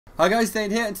Hi guys, Dane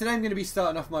here, and today I'm going to be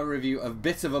starting off my review of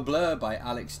Bit of a Blur by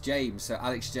Alex James. So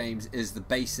Alex James is the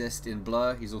bassist in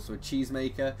Blur, he's also a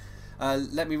cheesemaker.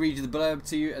 Let me read you the blurb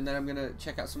to you and then I'm going to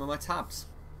check out some of my tabs.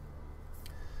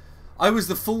 I was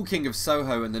the fool king of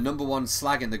Soho and the #1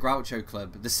 slag in the Groucho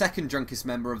Club, the second drunkest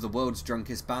member of the world's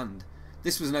drunkest band.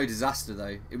 This was no disaster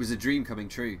though, it was a dream coming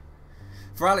true.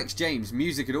 For Alex James,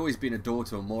 music had always been a door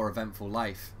to a more eventful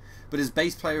life. But as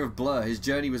bass player of Blur, his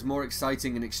journey was more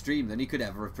exciting and extreme than he could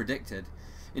ever have predicted.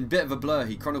 In Bit of a Blur,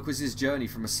 he chronicles his journey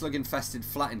from a slug-infested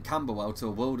flat in Camberwell to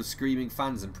a world of screaming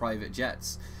fans and private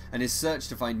jets, and his search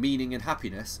to find meaning and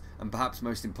happiness, and perhaps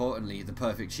most importantly, the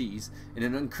perfect cheese, in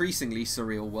an increasingly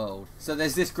surreal world. So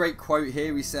there's this great quote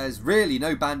here. He says, "Really,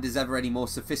 no band is ever any more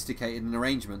sophisticated in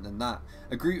arrangement than that.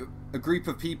 A group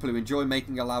of people who enjoy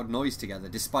making a loud noise together,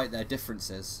 despite their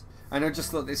differences." And I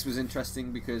just thought this was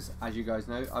interesting because, as you guys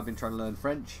know, I've been trying to learn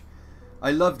French.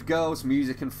 I loved girls,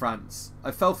 music and France.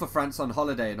 I fell for France on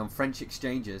holiday and on French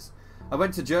exchanges. I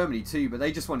went to Germany too, but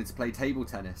they just wanted to play table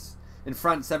tennis. In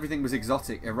France, everything was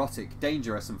exotic, erotic,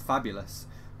 dangerous and fabulous.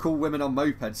 Cool women on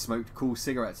mopeds smoked cool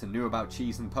cigarettes and knew about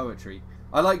cheese and poetry.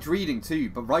 I liked reading too,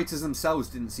 but writers themselves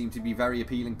didn't seem to be very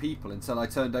appealing people until I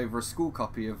turned over a school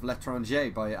copy of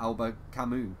L'Étranger by Albert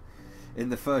Camus in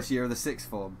the first year of the sixth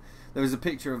form. There was a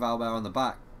picture of Albert on the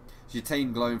back,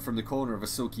 Gitane glowing from the corner of a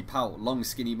silky pout, long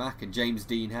skinny Mac and James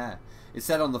Dean hair. It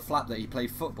said on the flap that he played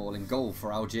football in goal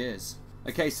for Algiers.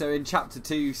 Okay, so in chapter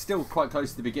 2, still quite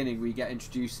close to the beginning, we get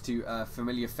introduced to a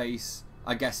familiar face,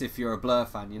 I guess if you're a Blur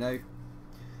fan, you know.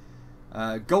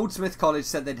 Goldsmith College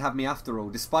said they'd have me after all,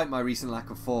 despite my recent lack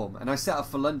of form, and I set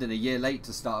off for London a year late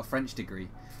to start a French degree.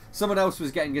 Someone else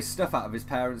was getting his stuff out of his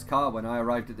parents' car when I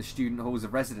arrived at the student halls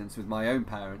of residence with my own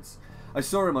parents. I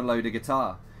saw him unload a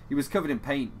guitar. He was covered in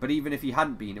paint, but even if he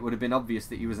hadn't been, it would have been obvious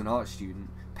that he was an art student.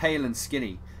 Pale and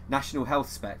skinny, National Health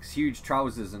specs, huge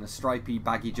trousers and a stripy,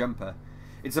 baggy jumper.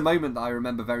 It's a moment that I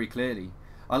remember very clearly.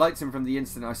 I liked him from the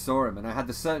instant I saw him, and I had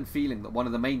the certain feeling that one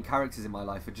of the main characters in my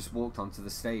life had just walked onto the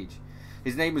stage.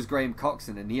 His name was Graham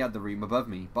Coxon, and he had the room above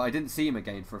me, but I didn't see him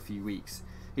again for a few weeks.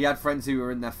 He had friends who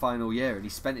were in their final year, and he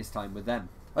spent his time with them.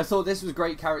 I thought this was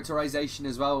great characterization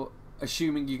as well,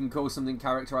 assuming you can call something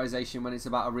characterization when it's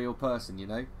about a real person, you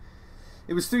know?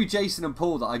 It was through Jason and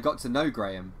Paul that I got to know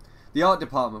Graham. The art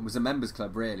department was a members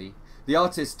club, really. The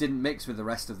artists didn't mix with the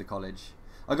rest of the college.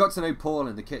 I got to know Paul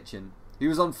in the kitchen. He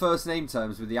was on first name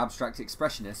terms with the abstract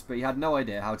expressionist, but he had no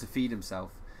idea how to feed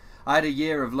himself. I had a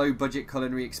year of low-budget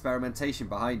culinary experimentation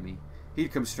behind me.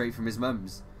 He'd come straight from his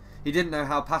mum's. He didn't know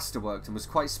how pasta worked and was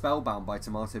quite spellbound by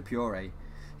tomato puree.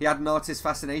 He had an artist's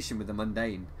fascination with the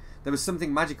mundane. There was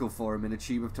something magical for him in a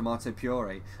tube of tomato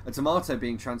puree, a tomato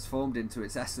being transformed into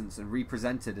its essence and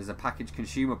represented as a packaged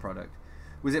consumer product.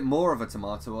 Was it more of a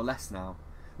tomato or less now?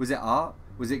 Was it art?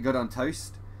 Was it good on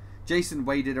toast? Jason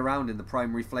waded around in the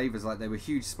primary flavours like they were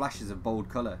huge splashes of bold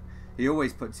colour. He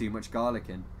always put too much garlic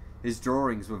in. His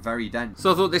drawings were very dense.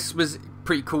 So I thought this was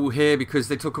pretty cool here because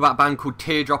they talk about a band called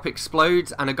Teardrop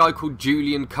Explodes and a guy called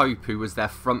Julian Cope who was their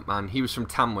frontman. He was from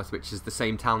Tamworth, which is the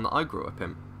same town that I grew up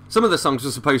in. Some of the songs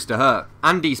were supposed to hurt.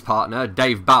 Andy's partner,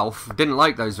 Dave Balfe, didn't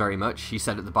like those very much, he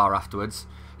said at the bar afterwards.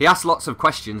 He asked lots of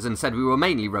questions and said we were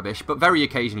mainly rubbish, but very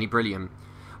occasionally brilliant.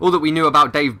 All that we knew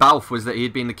about Dave Balfe was that he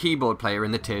had been the keyboard player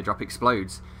in the Teardrop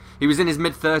Explodes. He was in his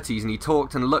mid-30s and he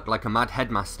talked and looked like a mad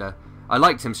headmaster. I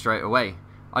liked him straight away.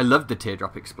 I loved the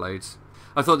Teardrop Explodes.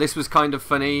 I thought this was kind of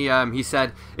funny. He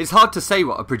said, "It's hard to say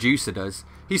what a producer does.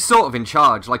 He's sort of in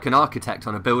charge, like an architect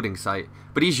on a building site.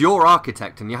 But he's your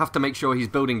architect and you have to make sure he's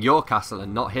building your castle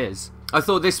and not his." I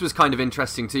thought this was kind of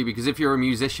interesting too, because if you're a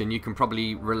musician, you can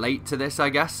probably relate to this, I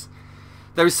guess.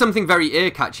 There is something very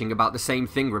ear-catching about the same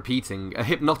thing repeating, a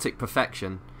hypnotic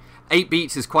perfection. 8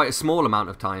 beats is quite a small amount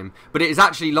of time, but it is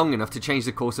actually long enough to change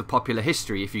the course of popular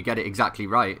history if you get it exactly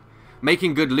right.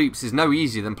 Making good loops is no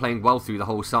easier than playing well through the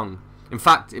whole song. In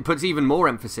fact, it puts even more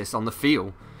emphasis on the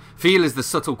feel. Feel is the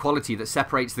subtle quality that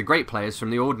separates the great players from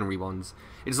the ordinary ones.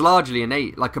 It's largely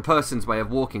innate, like a person's way of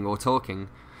walking or talking.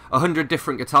 100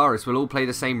 different guitarists will all play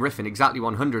the same riff in exactly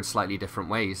 100 slightly different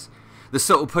ways. The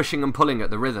subtle pushing and pulling at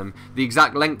the rhythm, the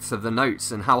exact lengths of the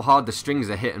notes and how hard the strings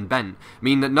are hit and bent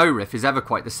mean that no riff is ever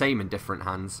quite the same in different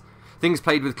hands. Things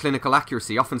played with clinical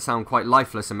accuracy often sound quite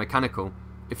lifeless and mechanical.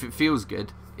 If it feels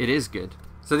good, it is good.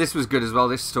 So this was good as well.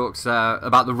 This talks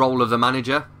about the role of the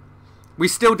manager. We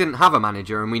still didn't have a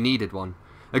manager and we needed one.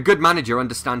 A good manager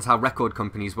understands how record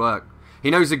companies work. He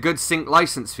knows a good sync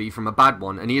license fee from a bad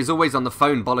one, and he is always on the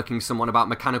phone bollocking someone about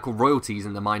mechanical royalties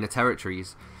in the minor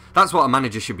territories. That's what a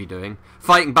manager should be doing.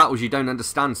 Fighting battles you don't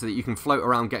understand so that you can float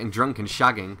around getting drunk and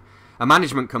shagging. A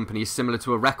management company is similar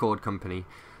to a record company.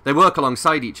 They work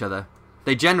alongside each other.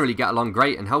 They generally get along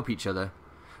great and help each other.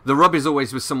 The rub is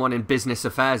always with someone in business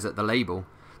affairs at the label.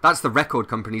 That's the record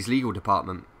company's legal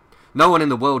department. No one in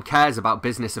the world cares about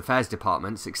business affairs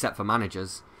departments except for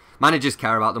managers. Managers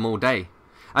care about them all day.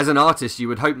 As an artist, you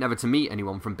would hope never to meet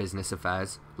anyone from business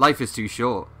affairs. Life is too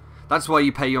short. That's why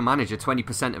you pay your manager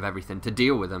 20% of everything to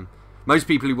deal with them. Most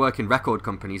people who work in record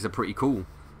companies are pretty cool.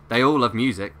 They all love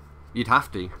music. You'd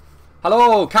have to.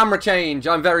 Hello, camera change.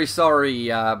 I'm very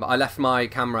sorry. I left my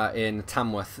camera in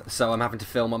Tamworth, so I'm having to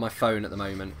film on my phone at the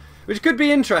moment. Which could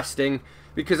be interesting,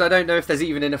 because I don't know if there's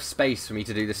even enough space for me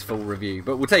to do this full review.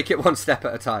 But we'll take it one step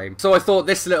at a time. So I thought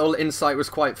this little insight was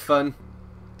quite fun.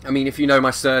 I mean, if you know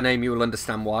my surname, you will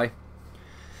understand why.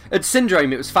 At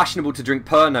Syndrome, it was fashionable to drink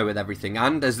Pernod with everything,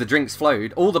 and as the drinks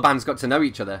flowed, all the bands got to know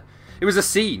each other. It was a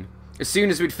scene. As soon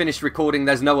as we'd finished recording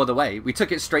There's No Other Way, we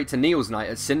took it straight to Neil's night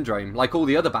at Syndrome, like all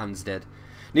the other bands did.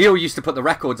 Neil used to put the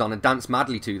records on and dance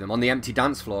madly to them on the empty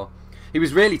dance floor. He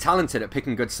was really talented at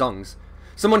picking good songs.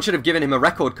 Someone should have given him a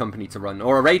record company to run,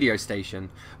 or a radio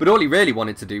station, but all he really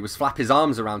wanted to do was flap his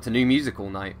arms around to new music all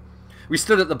night. We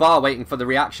stood at the bar waiting for the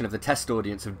reaction of the test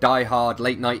audience of die-hard,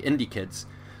 late-night indie kids.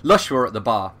 Lush were at the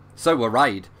bar, so were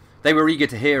Ride. They were eager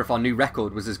to hear if our new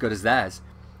record was as good as theirs.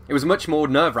 It was much more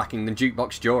nerve-wracking than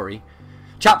Jukebox Jury.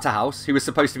 Chapter House, who was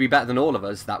supposed to be better than all of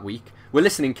us that week, were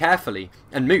listening carefully,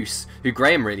 and Moose, who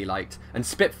Graham really liked, and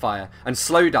Spitfire, and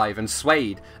Slowdive, and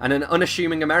Suede, and an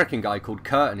unassuming American guy called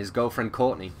Kurt and his girlfriend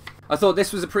Courtney. I thought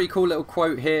this was a pretty cool little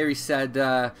quote here. He said,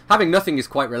 having nothing is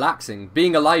quite relaxing.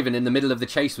 Being alive and in the middle of the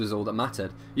chase was all that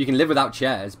mattered. You can live without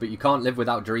chairs, but you can't live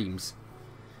without dreams.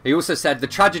 He also said, the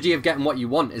tragedy of getting what you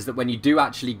want is that when you do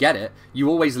actually get it, you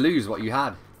always lose what you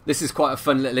had. This is quite a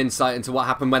fun little insight into what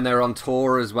happened when they were on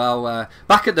tour as well.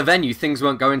 Back at the venue, things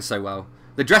weren't going so well.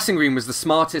 The dressing room was the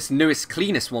smartest, newest,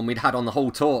 cleanest one we'd had on the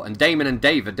whole tour, and Damon and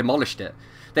Dave had demolished it.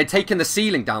 They'd taken the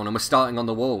ceiling down and were starting on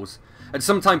the walls. At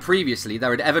some time previously,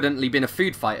 there had evidently been a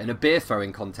food fight and a beer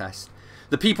throwing contest.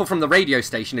 The people from the radio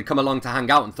station had come along to hang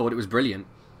out and thought it was brilliant.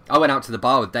 I went out to the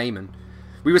bar with Damon.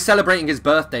 We were celebrating his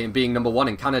birthday and being #1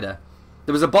 in Canada.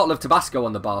 There was a bottle of Tabasco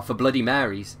on the bar for Bloody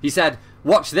Marys. He said,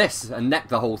 "Watch this," and necked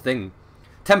the whole thing.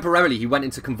 Temporarily, he went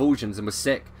into convulsions and was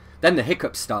sick. Then the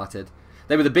hiccups started.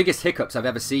 They were the biggest hiccups I've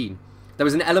ever seen. There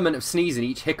was an element of sneeze in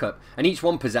each hiccup, and each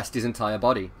one possessed his entire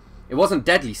body. It wasn't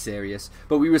deadly serious,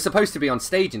 but we were supposed to be on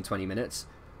stage in 20 minutes.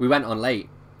 We went on late.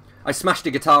 I smashed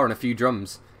a guitar and a few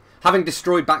drums. Having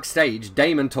destroyed backstage,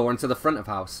 Damon tore into the front of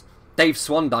house. Dave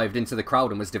swan dived into the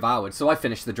crowd and was devoured, so I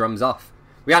finished the drums off.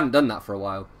 We hadn't done that for a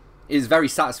while. It is very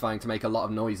satisfying to make a lot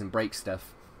of noise and break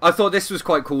stuff. I thought this was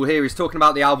quite cool here. He's talking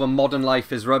about the album Modern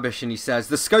Life is Rubbish, and he says,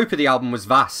 the scope of the album was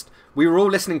vast. We were all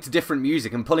listening to different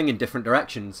music and pulling in different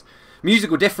directions.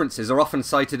 Musical differences are often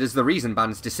cited as the reason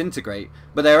bands disintegrate,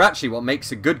 but they are actually what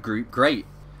makes a good group great.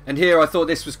 And here I thought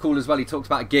this was cool as well. He talked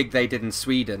about a gig they did in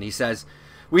Sweden. He says,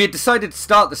 we had decided to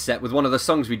start the set with one of the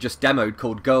songs we just demoed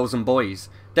called Girls and Boys.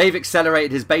 Dave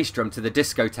accelerated his bass drum to the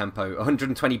disco tempo,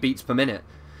 120 beats per minute.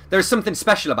 There is something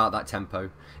special about that tempo.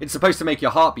 It's supposed to make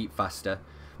your heart beat faster.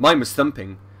 Mine was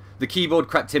thumping. The keyboard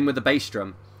crept in with the bass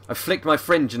drum. I flicked my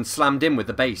fringe and slammed in with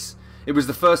the bass. It was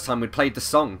the first time we'd played the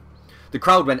song. The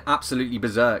crowd went absolutely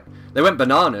berserk. They went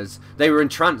bananas. They were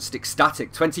entranced,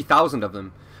 ecstatic, 20,000 of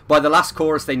them. By the last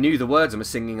chorus they knew the words and were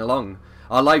singing along.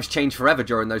 Our lives changed forever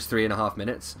during those 3.5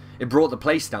 minutes. It brought the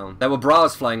place down. There were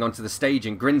bras flying onto the stage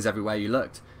and grins everywhere you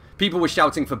looked. People were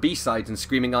shouting for B-sides and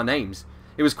screaming our names.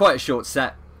 It was quite a short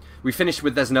set. We finished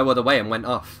with There's No Other Way and went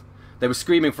off. They were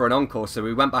screaming for an encore, so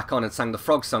we went back on and sang the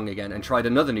Frog song again and tried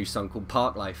another new song called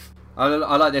Park Life. I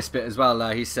like this bit as well.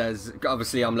 He says,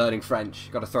 obviously I'm learning French,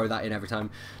 got to throw that in every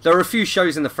time. There were a few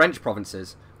shows in the French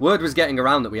provinces. Word was getting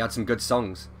around that we had some good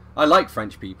songs. I like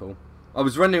French people. I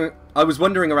was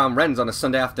wandering around Rennes on a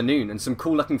Sunday afternoon and some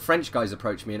cool looking French guys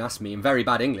approached me and asked me in very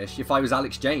bad English if I was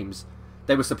Alex James.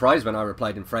 They were surprised when I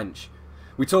replied in French.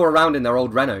 We tore around in their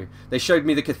old Renault. They showed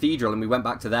me the cathedral and we went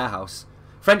back to their house.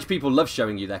 French people love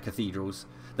showing you their cathedrals.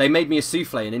 They made me a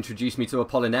souffle and introduced me to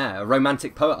Apollinaire, a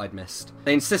romantic poet I'd missed.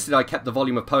 They insisted I kept the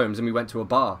volume of poems and we went to a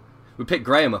bar. We picked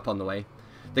Graham up on the way.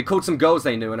 They called some girls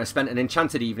they knew and I spent an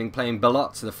enchanted evening playing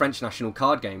Belote, the French national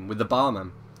card game, with the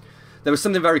barman. There was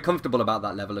something very comfortable about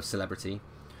that level of celebrity.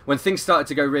 When things started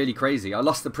to go really crazy, I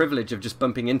lost the privilege of just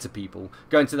bumping into people,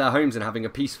 going to their homes and having a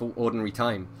peaceful, ordinary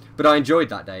time. But I enjoyed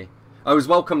that day. I was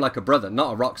welcomed like a brother,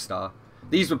 not a rock star.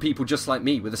 These were people just like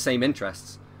me, with the same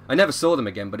interests. I never saw them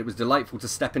again, but it was delightful to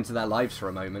step into their lives for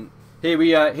a moment. Here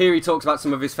he talks about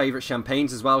some of his favourite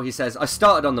champagnes as well. He says, I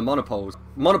started on the Monopoles.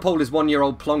 Monopole is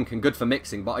 1-year-old plonk and good for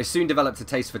mixing, but I soon developed a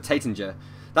taste for Taittinger.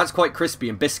 That's quite crispy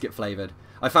and biscuit flavoured.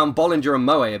 I found Bollinger and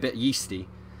Moet a bit yeasty.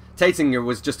 Tating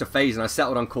was just a phase and I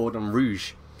settled on Cordon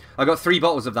Rouge. I got 3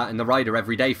 bottles of that in the rider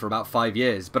every day for about 5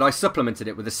 years, but I supplemented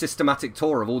it with a systematic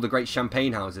tour of all the great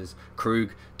champagne houses,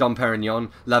 Krug, Dom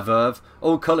Perignon, La Veuve,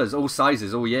 all colours, all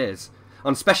sizes, all years.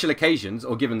 On special occasions,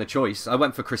 or given the choice, I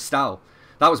went for Cristal.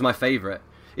 That was my favourite.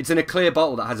 It's in a clear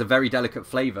bottle that has a very delicate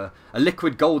flavour, a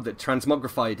liquid gold that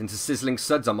transmogrified into sizzling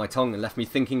suds on my tongue and left me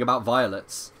thinking about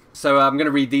violets. So I'm going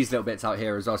to read these little bits out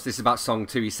here as well. So this is about Song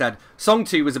 2. He said, Song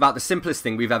 2 was about the simplest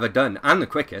thing we've ever done, and the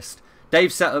quickest.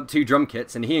 Dave set up 2 drum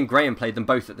kits, and he and Graham played them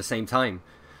both at the same time.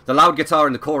 The loud guitar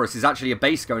in the chorus is actually a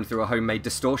bass going through a homemade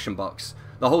distortion box.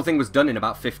 The whole thing was done in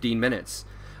about 15 minutes.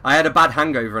 I had a bad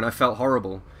hangover and I felt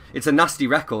horrible. It's a nasty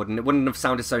record, and it wouldn't have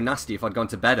sounded so nasty if I'd gone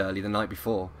to bed early the night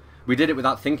before. We did it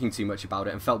without thinking too much about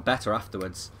it and felt better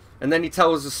afterwards. And then he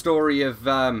tells a story of,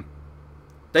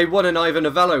 they won an Ivor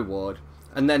Novello award,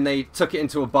 and then they took it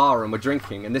into a bar and were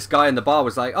drinking, and this guy in the bar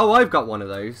was like, oh, I've got one of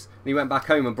those. And he went back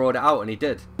home and brought it out, and he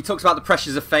did. He talks about the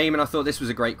pressures of fame, and I thought this was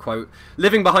a great quote.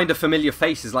 Living behind a familiar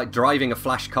face is like driving a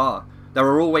flash car. There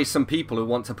are always some people who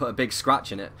want to put a big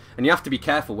scratch in it, and you have to be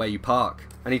careful where you park.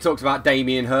 And he talks about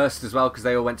Damien Hirst as well, because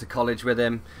they all went to college with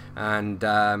him, and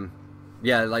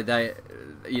yeah, like they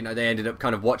ended up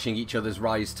kind of watching each other's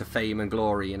rise to fame and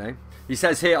glory, you know. He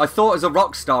says here, I thought as a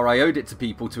rock star I owed it to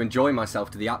people to enjoy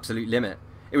myself to the absolute limit.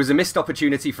 It was a missed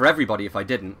opportunity for everybody if I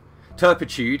didn't.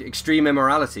 Turpitude, extreme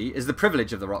immorality, is the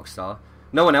privilege of the rock star.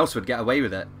 No one else would get away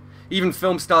with it. Even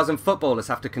film stars and footballers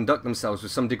have to conduct themselves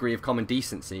with some degree of common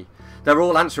decency. They're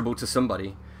all answerable to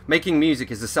somebody. Making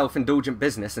music is a self-indulgent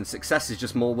business, and success is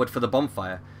just more wood for the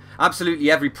bonfire. Absolutely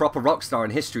every proper rock star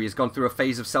in history has gone through a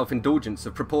phase of self-indulgence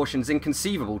of proportions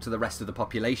inconceivable to the rest of the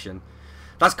population.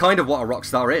 That's kind of what a rock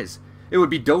star is. It would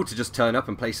be dull to just turn up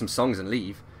and play some songs and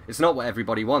leave. It's not what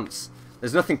everybody wants.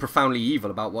 There's nothing profoundly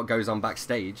evil about what goes on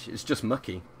backstage. It's just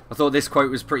mucky. I thought this quote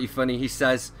was pretty funny. He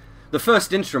says, the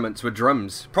first instruments were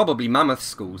drums, probably mammoth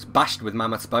skulls, bashed with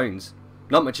mammoth's bones.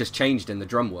 Not much has changed in the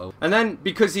drum world. And then,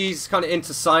 because he's kind of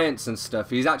into science and stuff,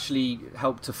 he's actually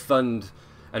helped to fund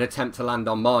an attempt to land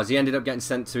on Mars. He ended up getting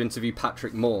sent to interview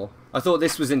Patrick Moore. I thought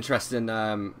this was interesting.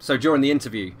 So during the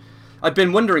interview, I'd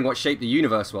been wondering what shape the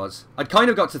universe was. I'd kind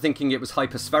of got to thinking it was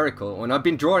hyperspherical, and I'd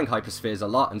been drawing hyperspheres a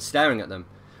lot and staring at them.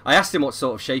 I asked him what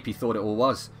sort of shape he thought it all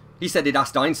was. He said he'd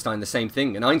asked Einstein the same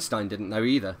thing, and Einstein didn't know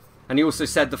either. And he also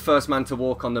said the first man to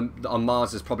walk on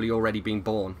Mars has probably already been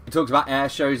born. He talked about air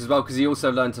shows as well, because he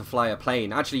also learned to fly a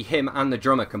plane. Actually, him and the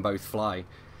drummer can both fly.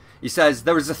 He says,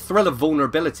 there is a thrill of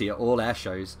vulnerability at all air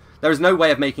shows. There is no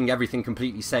way of making everything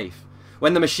completely safe.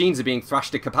 When the machines are being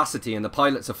thrashed to capacity and the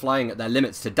pilots are flying at their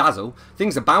limits to dazzle,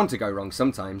 things are bound to go wrong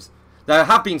sometimes. There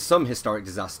have been some historic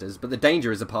disasters, but the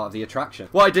danger is a part of the attraction.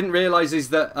 What I didn't realise is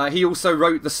that he also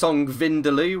wrote the song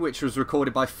Vindaloo, which was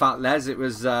recorded by Fat Les. It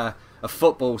was a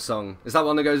football song. Is that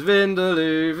one that goes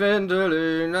Vindaloo,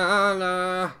 Vindaloo, na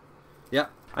na? Yeah.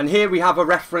 And here we have a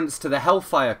reference to the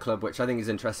Hellfire Club, which I think is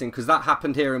interesting, because that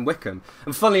happened here in Wickham.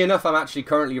 And funnily enough, I'm actually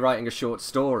currently writing a short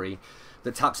story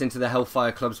that taps into the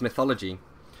Hellfire Club's mythology.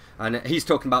 And he's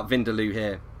talking about Vindaloo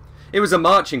here. It was a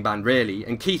marching band, really,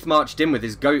 and Keith marched in with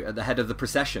his goat at the head of the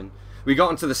procession. We got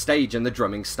onto the stage and the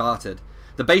drumming started.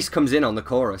 The bass comes in on the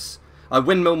chorus. I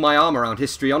windmilled my arm around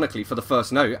histrionically for the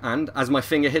first note, and as my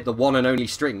finger hit the one and only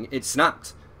string, it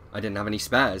snapped. I didn't have any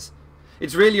spares.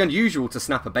 It's really unusual to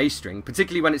snap a bass string,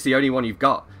 particularly when it's the only one you've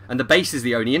got, and the bass is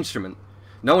the only instrument.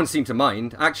 No one seemed to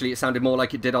mind. Actually, it sounded more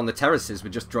like it did on the terraces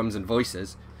with just drums and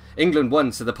voices. England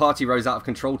won, so the party rose out of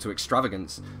control to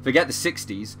extravagance. Forget the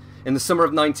 60s. In the summer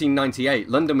of 1998,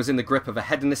 London was in the grip of a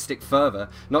hedonistic fervour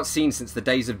not seen since the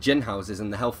days of gin houses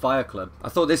and the Hellfire Club. I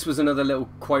thought this was another little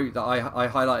quote that I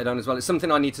highlighted on as well. It's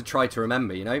something I need to try to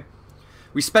remember, you know?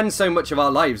 We spend so much of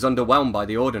our lives underwhelmed by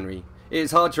the ordinary. It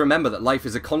is hard to remember that life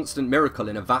is a constant miracle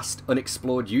in a vast,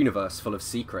 unexplored universe full of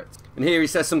secrets. And here he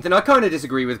says something I kind of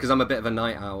disagree with because I'm a bit of a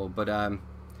night owl, but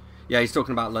yeah, he's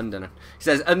talking about London. He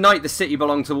says, at night the city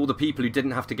belonged to all the people who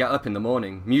didn't have to get up in the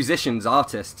morning. Musicians,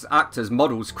 artists, actors,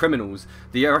 models, criminals,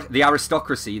 the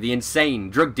aristocracy, the insane,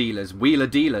 drug dealers, wheeler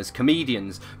dealers,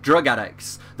 comedians, drug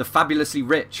addicts, the fabulously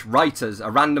rich, writers,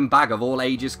 a random bag of all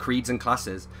ages, creeds and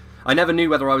classes. I never knew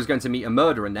whether I was going to meet a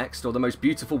murderer next or the most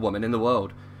beautiful woman in the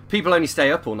world. People only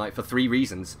stay up all night for 3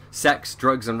 reasons. Sex,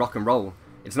 drugs and rock and roll.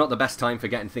 It's not the best time for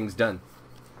getting things done.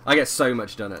 I get so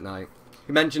much done at night.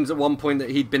 He mentions at one point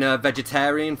that he'd been a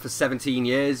vegetarian for 17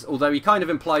 years, although he kind of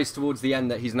implies towards the end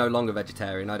that he's no longer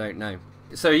vegetarian, I don't know.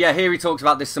 So yeah, here he talks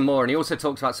about this some more, and he also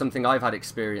talks about something I've had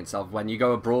experience of when you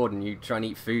go abroad and you try and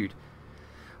eat food.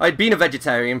 I'd been a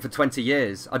vegetarian for 20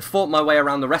 years. I'd fought my way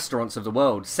around the restaurants of the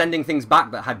world, sending things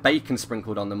back that had bacon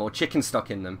sprinkled on them or chicken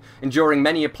stock in them, enduring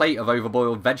many a plate of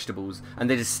overboiled vegetables and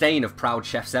the disdain of proud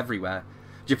chefs everywhere.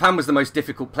 Japan was the most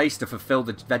difficult place to fulfill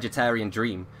the vegetarian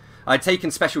dream. I had taken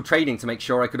special training to make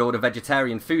sure I could order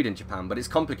vegetarian food in Japan, but it's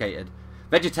complicated.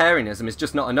 Vegetarianism is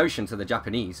just not a notion to the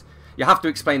Japanese. You have to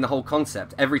explain the whole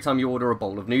concept every time you order a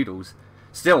bowl of noodles.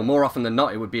 Still, more often than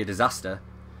not, it would be a disaster.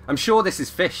 "I'm sure this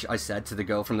is fish," I said to the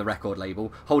girl from the record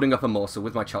label, holding up a morsel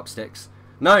with my chopsticks.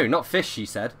 "No, not fish," she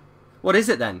said. "What is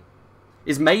it then?"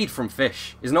 "Is made from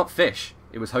fish. Is not fish."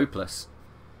 It was hopeless.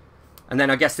 And then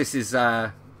I guess this is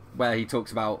where he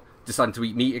talks about deciding to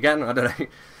eat meat again. I don't know.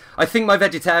 "I think my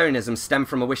vegetarianism stemmed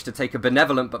from a wish to take a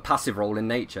benevolent but passive role in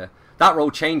nature. That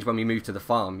role changed when we moved to the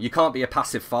farm. You can't be a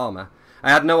passive farmer. I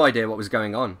had no idea what was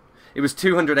going on. It was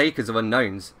 200 acres of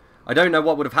unknowns. I don't know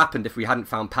what would have happened if we hadn't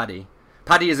found Paddy.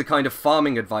 Paddy is a kind of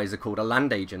farming advisor called a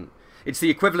land agent. It's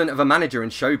the equivalent of a manager in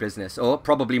show business, or,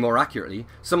 probably more accurately,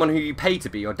 someone who you pay to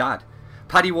be your dad.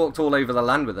 Paddy walked all over the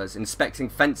land with us, inspecting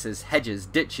fences, hedges,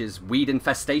 ditches, weed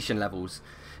infestation levels.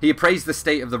 He appraised the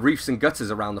state of the roofs and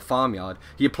gutters around the farmyard.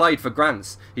 He applied for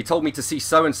grants. He told me to see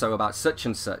so-and-so about such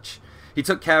and such. He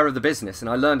took care of the business, and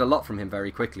I learned a lot from him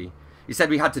very quickly. He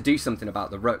said we had to do something about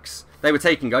the rooks. They were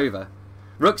taking over.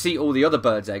 Rooks eat all the other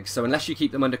birds' eggs, so unless you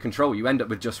keep them under control, you end up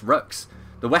with just rooks.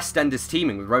 The West End is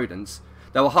teeming with rodents.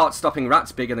 There were heart-stopping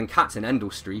rats bigger than cats in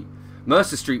Endell Street.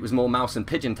 Mercer Street was more mouse and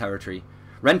pigeon territory.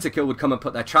 Rentokil would come and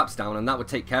put their traps down and that would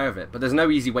take care of it, but there's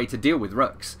no easy way to deal with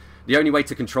rooks. The only way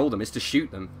to control them is to shoot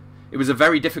them. It was a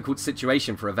very difficult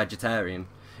situation for a vegetarian.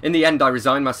 In the end, I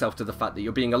resigned myself to the fact that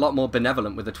you're being a lot more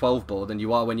benevolent with a 12-bore than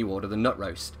you are when you order the nut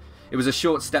roast. It was a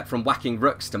short step from whacking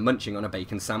rooks to munching on a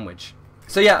bacon sandwich.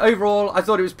 So yeah, overall, I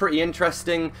thought it was pretty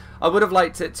interesting. I would have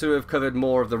liked it to have covered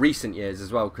more of the recent years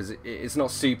as well, because it's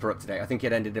not super up to date. I think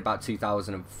it ended about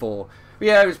 2004. But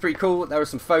yeah, it was pretty cool. There were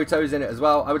some photos in it as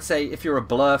well. I would say if you're a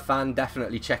Blur fan,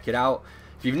 definitely check it out.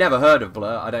 If you've never heard of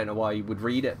Blur, I don't know why you would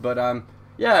read it, but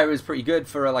yeah, it was pretty good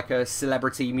for like a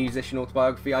celebrity musician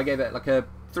autobiography. I gave it like a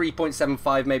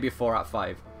 3.75, maybe a 4 out of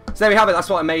 5. So there we have it, that's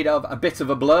what I made of A Bit of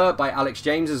a Blur by Alex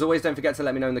James. As always, don't forget to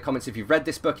let me know in the comments if you've read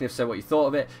this book, and if so, what you thought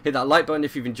of it. Hit that like button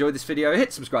if you've enjoyed this video,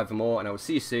 hit subscribe for more, and I will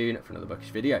see you soon for another bookish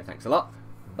video. Thanks a lot,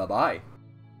 bye bye.